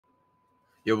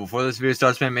Yo, before this video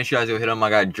starts, man, make sure you guys go hit on my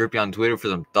guy Drippy on Twitter for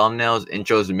some thumbnails,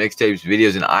 intros, and mixtapes,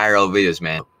 videos, and IRL videos,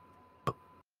 man.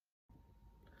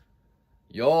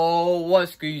 Yo,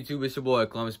 what's good, YouTube? It's your boy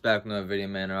Columbus back with another video,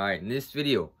 man. Alright, in this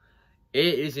video,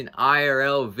 it is an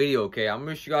IRL video, okay? I'm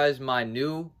gonna show you guys my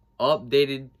new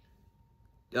updated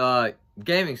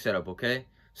gaming setup, okay?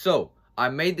 So, I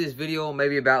made this video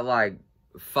maybe about like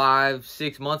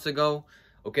 5-6 months ago,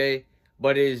 okay?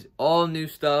 But it is all new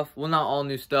stuff. Well, not all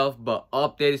new stuff, but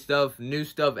updated stuff, new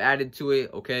stuff added to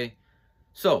it, okay?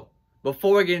 So,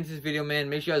 before we get into this video, man,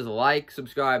 make sure you guys like,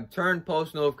 subscribe, turn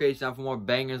post notifications on for more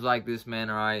bangers like this, man,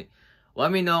 alright?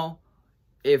 Let me know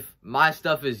if my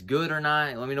stuff is good or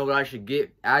not. Let me know what I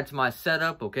should add to my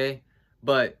setup, okay?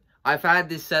 But I've had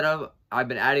this setup. I've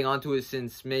been adding onto it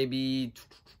since maybe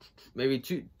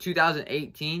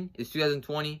 2018. It's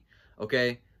 2020,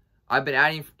 okay? I've been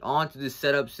adding onto this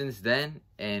setup since then,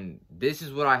 and this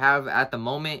is what I have at the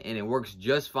moment, and it works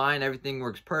just fine. Everything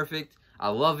works perfect. I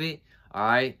love it,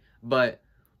 alright? But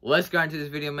let's get into this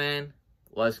video, man.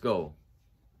 Let's go.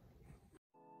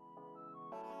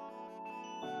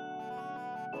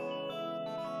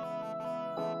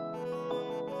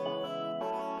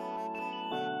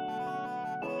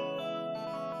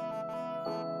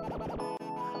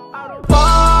 I don't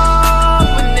fall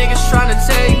when niggas tryna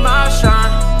take my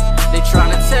shine. They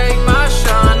tryna take my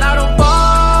shine. I don't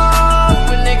ball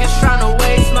when niggas tryna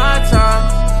waste my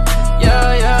time.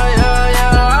 Yeah, yeah, yeah,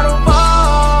 yeah. I don't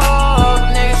ball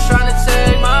when niggas tryna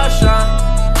take my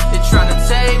shine. They tryna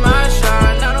take my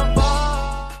shine. I don't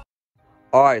ball.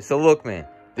 Alright, so look, man.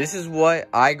 This is what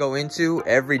I go into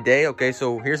every day, okay?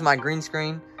 So here's my green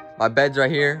screen. My bed's right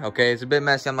here, okay? It's a bit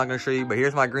messy. I'm not going to show you, but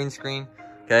here's my green screen,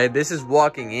 okay? This is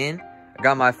walking in. I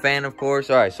got my fan, of course.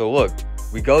 Alright, so look.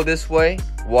 We go this way,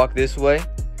 walk this way,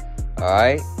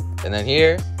 alright, and then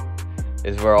here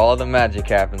is where all the magic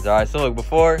happens. Alright, so look,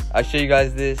 before I show you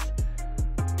guys this,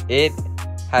 it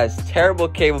has terrible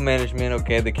cable management,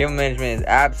 okay? The cable management is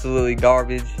absolutely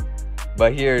garbage,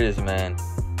 but here it is, man.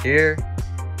 Here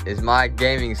is my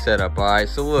gaming setup. Alright,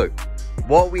 so look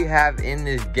what we have in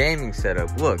this gaming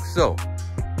setup. Look, so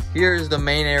here's the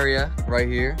main area right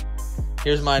here.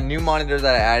 Here's my new monitor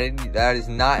that I added. That is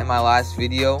not in my last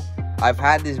video. I've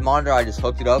had this monitor, I just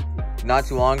hooked it up not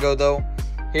too long ago though.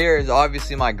 Here is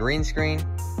obviously my green screen,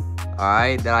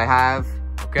 alright, that I have,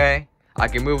 okay? I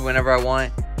can move whenever I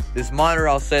want. This monitor,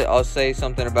 I'll say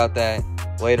something about that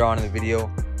later on in the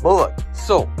video. But look,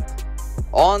 so,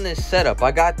 on this setup,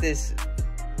 I got this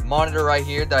monitor right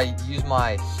here that I use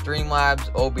my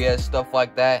Streamlabs, OBS, stuff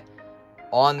like that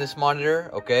on this monitor,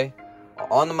 okay?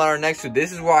 On the monitor next to it,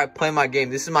 this is where I play my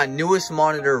game. This is my newest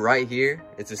monitor right here.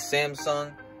 It's a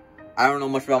Samsung. I don't know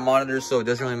much about monitors, so it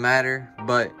doesn't really matter,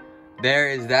 but there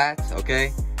is that,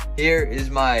 okay? Here is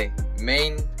my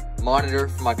main monitor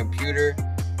for my computer,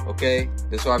 okay?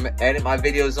 This is where I edit my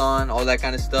videos on, all that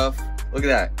kind of stuff. Look at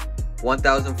that,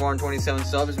 1,427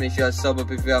 subs. Make sure you guys sub up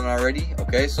if you haven't already,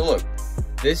 okay? So look,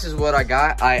 this is what I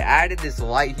got. I added this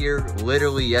light here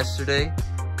literally yesterday,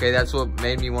 okay? That's what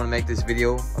made me want to make this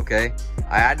video, okay?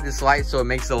 I added this light so it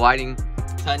makes the lighting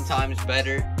 10 times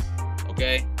better,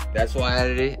 okay? That's why I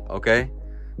added it, okay?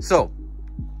 So,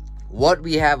 what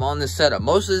we have on this setup.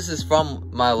 Most of this is from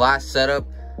my last setup,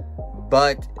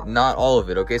 but not all of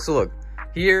it, okay? So look,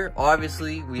 here,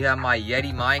 obviously, we have my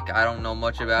Yeti mic. I don't know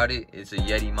much about it. It's a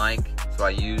Yeti mic. That's what I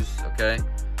use, okay?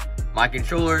 My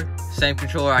controller, same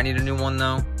controller. I need a new one,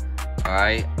 though.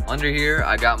 Alright, under here,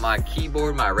 I got my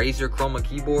keyboard, my Razer Chroma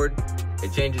keyboard.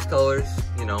 It changes colors,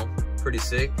 you know, pretty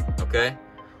sick, okay?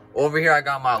 Over here, I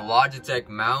got my Logitech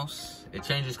mouse. It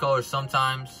changes colors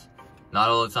sometimes, not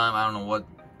all the time. I don't know what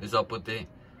is up with it.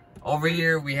 Over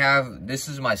here, we have, this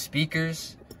is my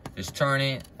speakers. Just turn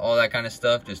it, all that kind of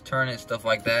stuff. Just turn it, stuff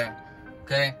like that,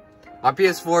 okay? My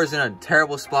PS4 is in a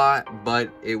terrible spot, but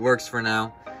it works for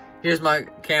now. Here's my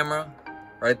camera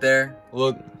right there.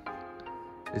 Look,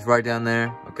 it's right down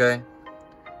there, okay?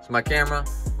 It's my camera.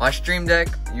 My Stream Deck,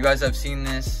 you guys have seen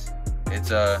this.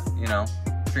 It's a, you know,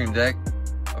 Stream Deck,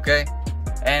 okay?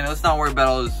 And let's not worry about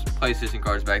all those PlayStation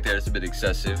cards back there. It's a bit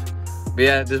excessive. But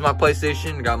yeah, this is my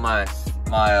PlayStation. Got my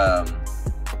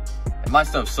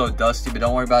stuff's so dusty, but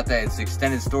don't worry about that. It's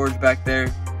extended storage back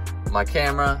there. My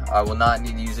camera, I will not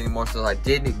need to use anymore, so I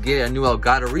did get a new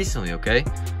Elgato recently, okay?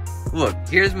 Look,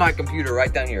 here's my computer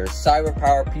right down here. A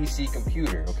CyberPower PC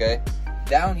computer, okay?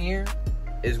 Down here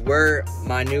is where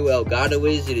my new Elgato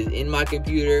is. It is in my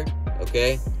computer,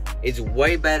 okay? It's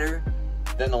way better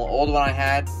than the old one I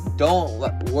had. Don't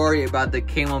worry about the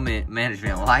cable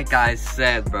management. Like I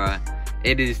said, bruh,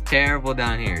 it is terrible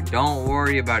down here. Don't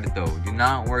worry about it though. Do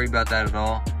not worry about that at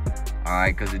all. all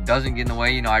right, because it doesn't get in the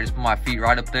way. You know, I just put my feet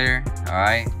right up there, all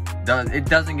right. It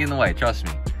doesn't get in the way, trust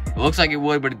me. It looks like it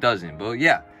would, but it doesn't. But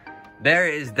yeah, there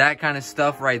is that kind of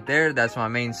stuff right there. That's my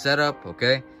main setup,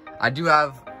 okay. I do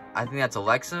have, I think that's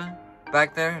Alexa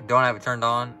back there. Don't have it turned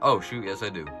on. Oh shoot, yes I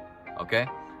do. Okay,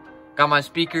 got my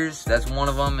speakers, that's one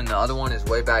of them, and the other one is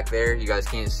way back there. You guys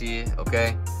can't see it,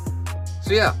 okay.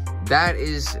 So yeah, that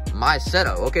is my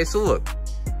setup. Okay, so look,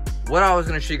 what I was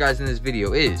gonna show you guys in this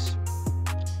video is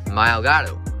my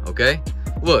Elgato, okay.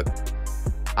 Look,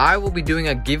 I will be doing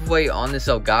a giveaway on this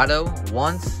Elgato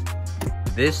once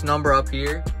this number up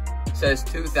here says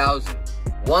 2,000.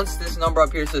 Once this number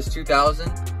up here says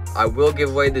 2,000, I will give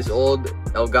away this old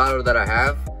Elgato that I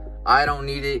have. I don't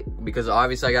need it because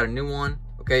obviously I got a new one,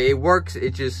 okay. It works,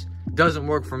 it just doesn't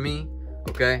work for me,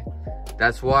 okay.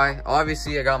 That's why.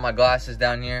 Obviously I got my glasses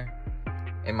down here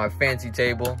and my fancy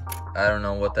table. I don't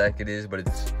know what the heck it is, but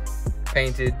it's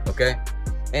painted, okay.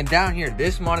 And down here,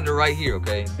 this monitor right here,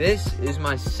 okay, this is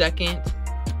my second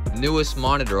newest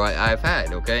monitor I've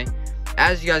had, okay.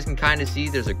 As you guys can kind of see,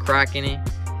 there's a crack in it.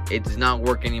 It does not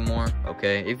work anymore,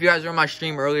 okay. If you guys were on my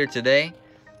stream earlier today,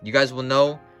 you guys will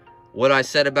know what I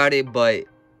said about it, but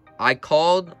I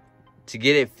called to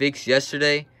get it fixed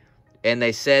yesterday, and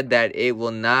they said that it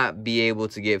will not be able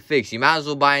to get fixed. You might as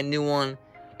well buy a new one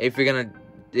if you're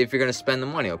gonna spend the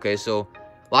money, okay. So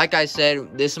like I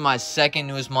said, this is my second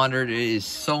newest monitor. It is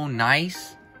so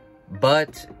nice,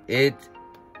 but it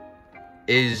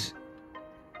is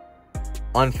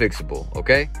unfixable,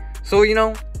 okay. So you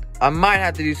know, I might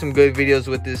have to do some good videos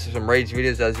with this, some rage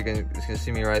videos, as you can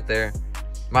see me right there.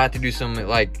 Might have to do some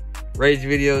like rage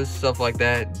videos, stuff like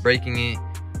that, breaking it.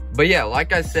 But yeah,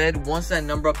 like I said, once that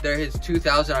number up there hits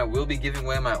 2,000, I will be giving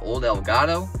away my old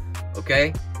Elgato,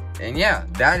 okay. And yeah,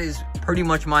 that is pretty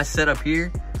much my setup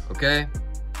here, okay.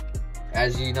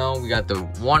 As you know, we got the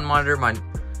one monitor.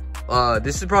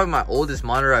 This is probably my oldest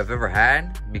monitor I've ever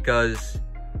had because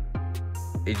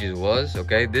it just was,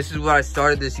 okay. This is what I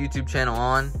started this YouTube channel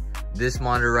on, this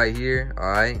monitor right here, all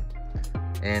right.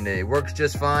 And it works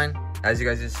just fine, as you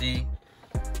guys can see.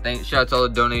 Shout out to all the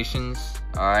donations,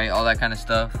 all right, all that kind of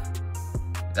stuff.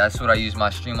 That's what I use my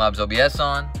Streamlabs OBS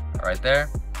on, right there,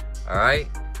 all right.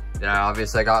 Then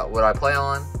I got what I play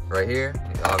on right here,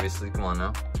 obviously, come on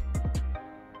now.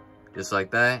 Just like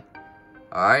that,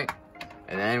 all right.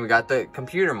 And then we got the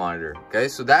computer monitor, okay.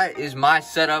 So that is my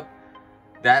setup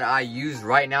that I use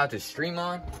right now to stream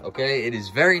on, okay. It is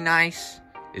very nice,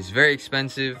 it's very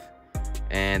expensive,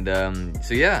 and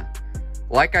so yeah,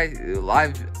 like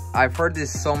I've heard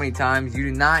this so many times, you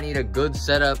do not need a good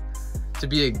setup to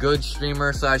be a good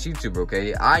streamer slash YouTuber,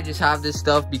 okay. I just have this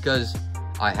stuff because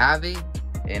I have it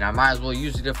and I might as well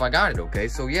use it if I got it, okay.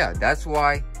 So yeah, that's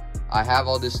why I have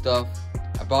all this stuff.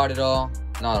 I bought it all,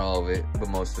 not all of it, but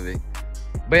most of it.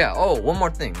 But yeah, oh, one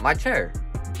more thing, my chair,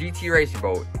 GT Racing,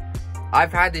 bro.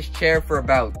 I've had this chair for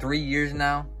about 3 years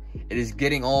now. It is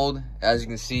getting old, as you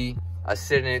can see. I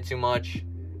sit in it too much.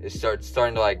 It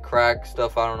starting to like crack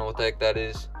stuff. I don't know what the heck that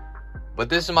is. But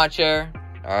this is my chair,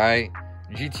 all right.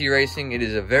 GT Racing, it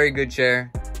is a very good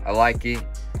chair. I like it,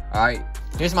 all right.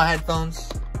 Here's my headphones.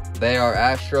 They are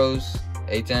Astros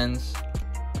A10s,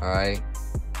 all right.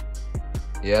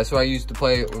 Yeah, that's what I used to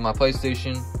play with my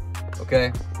PlayStation,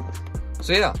 okay.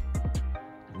 So yeah,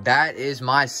 that is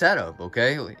my setup,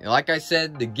 okay. Like I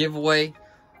said, the giveaway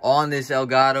on this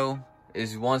Elgato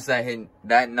is once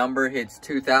that number hits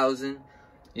 2,000.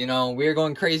 You know, we're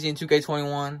going crazy in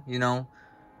 2K21, you know,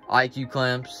 IQ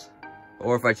clamps,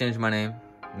 or if I change my name,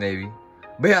 maybe.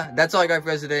 But yeah, that's all I got for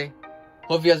you guys today.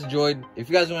 Hope you guys enjoyed. If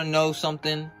you guys want to know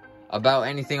something about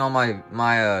anything on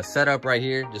my setup right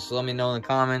here, just let me know in the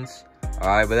comments. All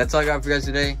right, but that's all I got for you guys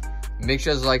today. Make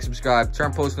sure to like, subscribe,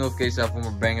 turn post notifications on for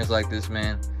more bangers like this,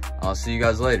 man. I'll see you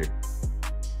guys later.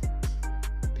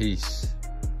 Peace.